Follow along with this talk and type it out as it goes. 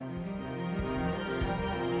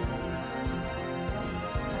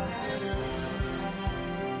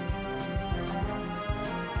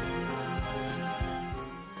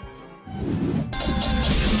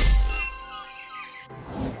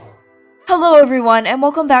Hello everyone, and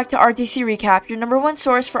welcome back to RTC Recap, your number one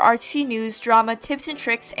source for RTC news, drama, tips and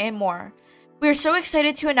tricks, and more. We are so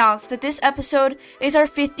excited to announce that this episode is our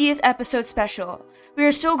 50th episode special. We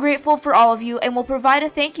are so grateful for all of you and will provide a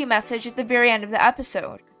thank you message at the very end of the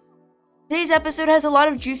episode. Today's episode has a lot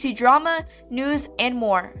of juicy drama, news, and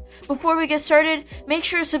more. Before we get started, make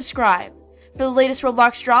sure to subscribe for the latest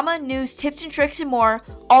Roblox drama, news, tips and tricks, and more,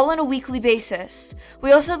 all on a weekly basis.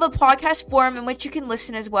 We also have a podcast forum in which you can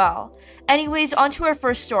listen as well. Anyways, on to our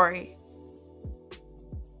first story.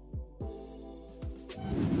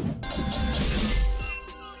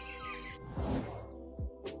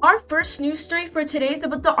 Our first news story for today is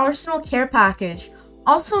about the Arsenal Care Package,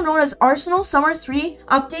 also known as Arsenal Summer 3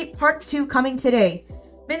 Update Part 2, coming today.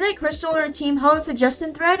 Midnight Crystal and her team held a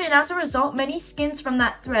suggestion thread, and as a result, many skins from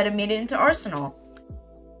that thread have made it into Arsenal.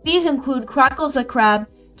 These include Crackles the Crab,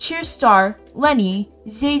 Cheerstar, Lenny,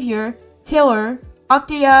 Xavier, Taylor,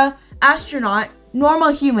 Octea, Astronaut,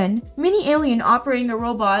 Normal Human, Mini Alien Operating a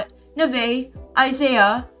Robot, Neve,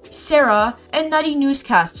 Isaiah, Sarah, and Nutty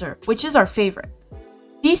Newscaster, which is our favorite.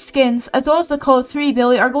 These skins, as well as the code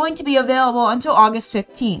 3Billy, are going to be available until August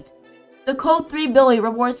 15th. The code 3Billy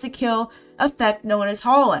rewards the kill effect known as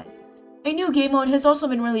HoloLens. A new game mode has also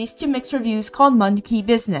been released to mixed reviews called Monkey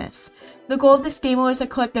Business. The goal of this game mode is to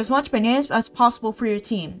collect as much bananas as possible for your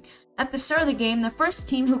team. At the start of the game, the first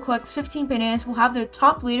team who collects 15 bananas will have their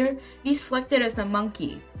top leader be selected as the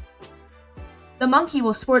monkey. The monkey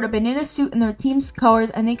will sport a banana suit in their team's colors,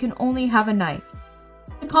 and they can only have a knife.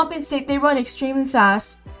 To compensate, they run extremely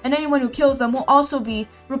fast, and anyone who kills them will also be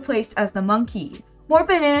replaced as the monkey. More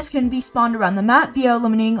bananas can be spawned around the map via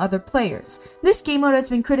eliminating other players. This game mode has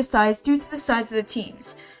been criticized due to the size of the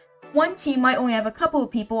teams. One team might only have a couple of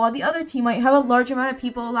people, while the other team might have a large amount of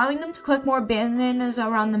people, allowing them to collect more bananas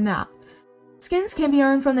around the map. Skins can be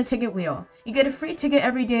earned from the ticket wheel. You get a free ticket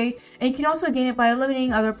every day, and you can also gain it by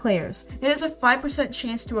eliminating other players. It has a 5%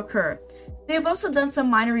 chance to occur. They have also done some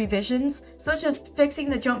minor revisions, such as fixing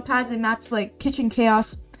the jump pads in maps like Kitchen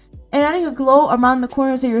Chaos, and adding a glow around the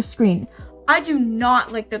corners of your screen. I do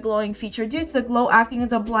not like the glowing feature due to the glow acting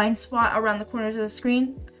as a blind spot around the corners of the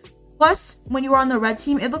screen. Plus, when you are on the red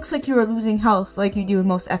team, it looks like you are losing health like you do in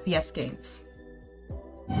most FPS games.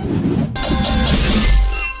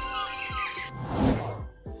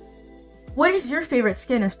 What is your favorite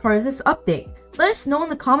skin as part of this update? Let us know in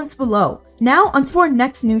the comments below. Now, onto our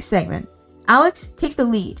next news segment. Alex, take the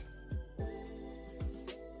lead.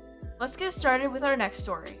 Let's get started with our next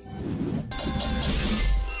story.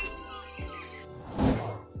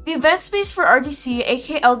 The event space for RDC,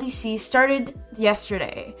 aka LDC, started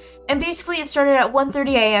yesterday, and basically it started at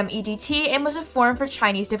 1:30 a.m. EDT and was a forum for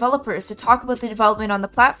Chinese developers to talk about the development on the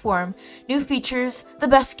platform, new features, the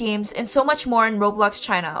best games, and so much more in Roblox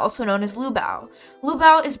China, also known as Lubao.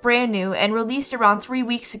 Lubao is brand new and released around 3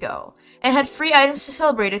 weeks ago, and had free items to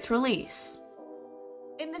celebrate its release.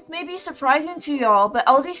 And this may be surprising to y'all, but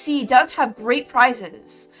LDC does have great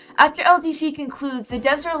prizes. After LDC concludes, the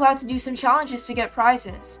devs are allowed to do some challenges to get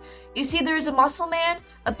prizes. You see, there is a Muscle Man,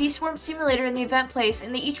 a Beast Worm Simulator in the event place,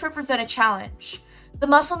 and they each represent a challenge. The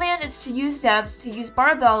Muscle Man is to use devs to use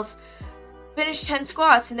barbells, finish 10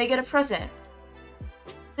 squats, and they get a present.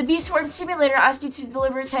 The Beast Worm Simulator asks you to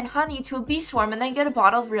deliver 10 honey to a Beast Swarm and then get a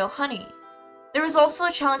bottle of real honey. There is also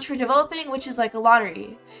a challenge for developing, which is like a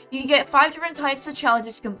lottery. You can get 5 different types of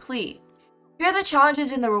challenges to complete. Here are the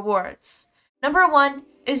challenges and the rewards. Number 1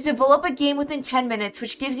 is develop a game within 10 minutes,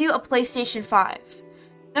 which gives you a PlayStation 5.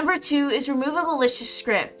 Number 2 is remove a malicious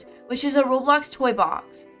script, which is a Roblox toy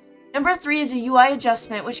box. Number 3 is a UI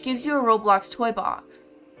adjustment, which gives you a Roblox toy box.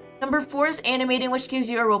 Number 4 is animating, which gives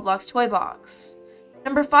you a Roblox toy box.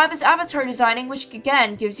 Number 5 is avatar designing, which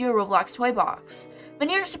again gives you a Roblox toy box.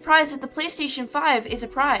 Many are surprised that the PlayStation 5 is a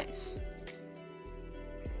prize.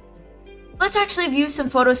 Let's actually view some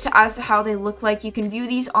photos as to how they look like. You can view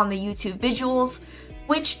these on the YouTube visuals,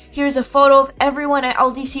 which here's a photo of everyone at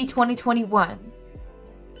LDC 2021.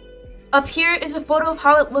 Up here is a photo of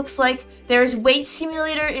how it looks like. There's Weight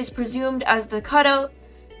Simulator is presumed as the cutout,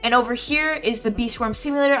 and over here is the Beast Worm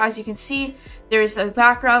Simulator. As you can see, there's a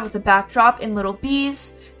background with a backdrop in little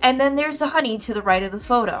bees, and then there's the honey to the right of the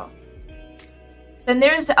photo. Then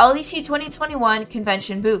there's the LDC 2021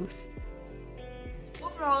 convention booth.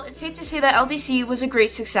 Overall, it's safe to say that LDC was a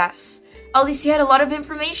great success. LDC had a lot of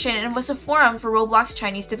information and was a forum for Roblox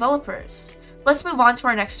Chinese developers. Let's move on to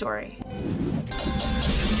our next story.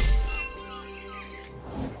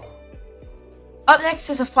 Up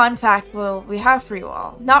next is a fun fact we have for you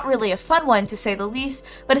all. Not really a fun one to say the least,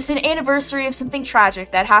 but it's an anniversary of something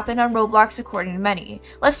tragic that happened on Roblox according to many.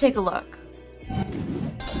 Let's take a look.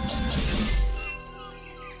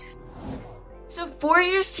 So 4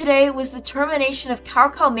 years today was the termination of Cow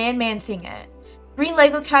Cow Man Man Thing It, Green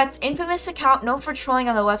Lego Cat's infamous account known for trolling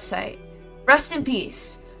on the website. Rest in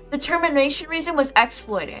peace. The termination reason was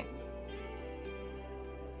exploiting.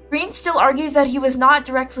 Green still argues that he was not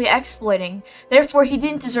directly exploiting, therefore he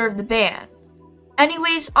didn't deserve the ban.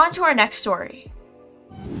 Anyways, on to our next story.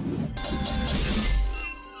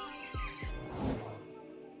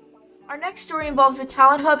 Our next story involves a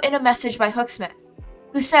talent hub and a message by Hooksmith,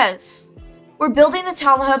 who says, "We're building the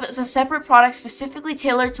talent hub as a separate product specifically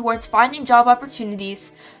tailored towards finding job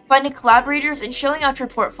opportunities, finding collaborators, and showing off your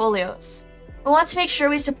portfolios. We want to make sure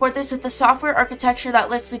we support this with a software architecture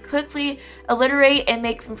that lets you quickly iterate and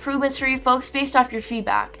make improvements for you folks based off your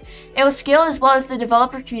feedback. It will scale as well as the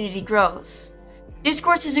developer community grows.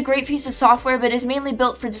 Discourse is a great piece of software, but is mainly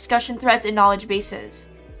built for discussion threads and knowledge bases.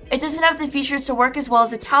 It doesn't have the features to work as well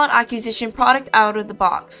as a talent acquisition product out of the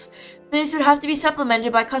box. This would have to be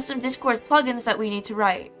supplemented by custom Discord plugins that we need to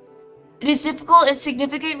write. It is difficult and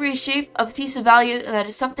significant reshape of a piece of value that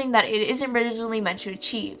is something that it isn't originally meant to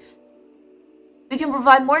achieve. We can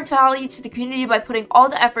provide more value to the community by putting all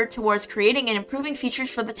the effort towards creating and improving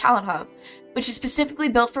features for the Talent Hub, which is specifically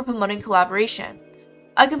built for promoting collaboration.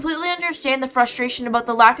 I completely understand the frustration about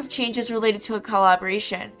the lack of changes related to a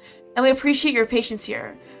collaboration, and we appreciate your patience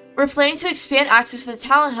here. We're planning to expand access to the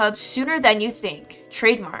Talent Hub sooner than you think.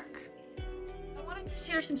 Trademark." I wanted to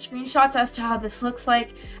share some screenshots as to how this looks like.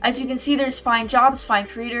 As you can see, there's Find Jobs, Find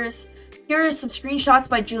Creators. Here are some screenshots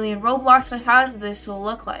by Julian Roblox on how this will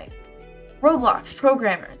look like. Roblox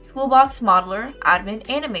Programmer, Toolbox Modeler, Admin,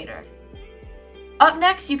 Animator. Up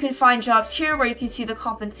next, you can find jobs here where you can see the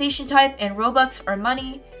compensation type and Robux or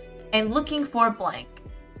money, and looking for blank.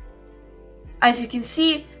 As you can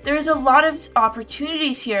see, there is a lot of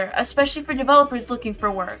opportunities here, especially for developers looking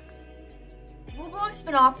for work. Roblox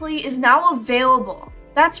Monopoly is now available.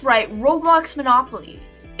 That's right, Roblox Monopoly.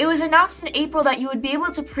 It was announced in April that you would be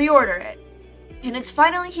able to pre-order it, and it's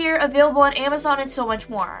finally here, available on Amazon and so much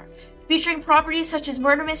more. Featuring properties such as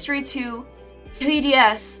Murder Mystery 2,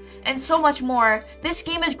 TDS, and so much more, this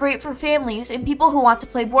game is great for families and people who want to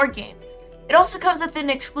play board games. It also comes with an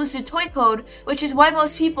exclusive toy code, which is why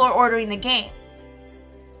most people are ordering the game.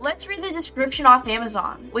 Let's read the description off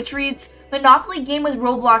Amazon, which reads, "Monopoly game with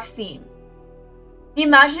Roblox theme. The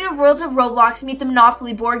imaginative worlds of Roblox meet the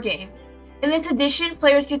Monopoly board game. In this edition,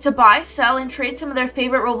 players get to buy, sell, and trade some of their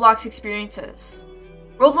favorite Roblox experiences.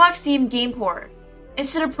 Roblox themed game board.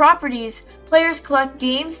 Instead of properties, players collect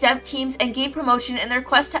games, dev teams, and game promotion in their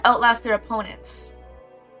quest to outlast their opponents.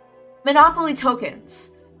 Monopoly tokens.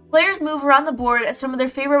 Players move around the board as some of their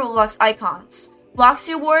favorite Roblox icons.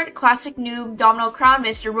 Bloxy Award, Classic Noob, Domino Crown,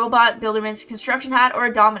 Mr. Robot, Builderman's Construction Hat, or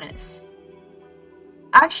Dominus.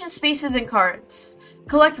 Action spaces and cards.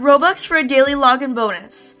 Collect Robux for a daily login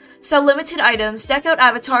bonus. Sell limited items, deck out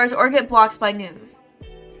avatars, or get blocked by news.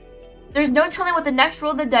 There's no telling what the next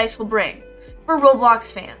roll of the dice will bring. For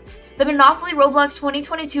Roblox fans, the Monopoly Roblox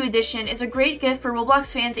 2022 edition is a great gift for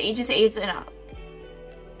Roblox fans ages 8 and up.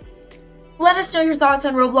 Let us know your thoughts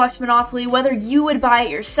on Roblox Monopoly, whether you would buy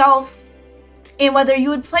it yourself, and whether you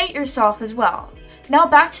would play it yourself as well. Now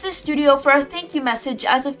back to the studio for our thank you message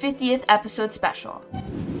as a 50th episode special.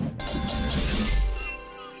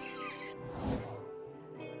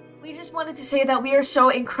 We just wanted to say that we are so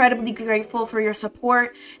incredibly grateful for your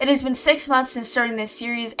support. It has been 6 months since starting this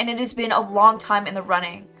series, and it has been a long time in the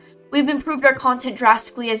running. We've improved our content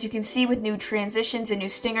drastically, as you can see, with new transitions and new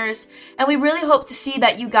stingers, and we really hope to see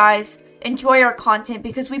that you guys enjoy our content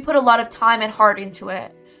because we put a lot of time and heart into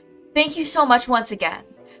it. Thank you so much once again.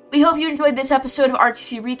 We hope you enjoyed this episode of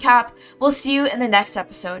RTC Recap. We'll see you in the next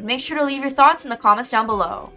episode. Make sure to leave your thoughts in the comments down below.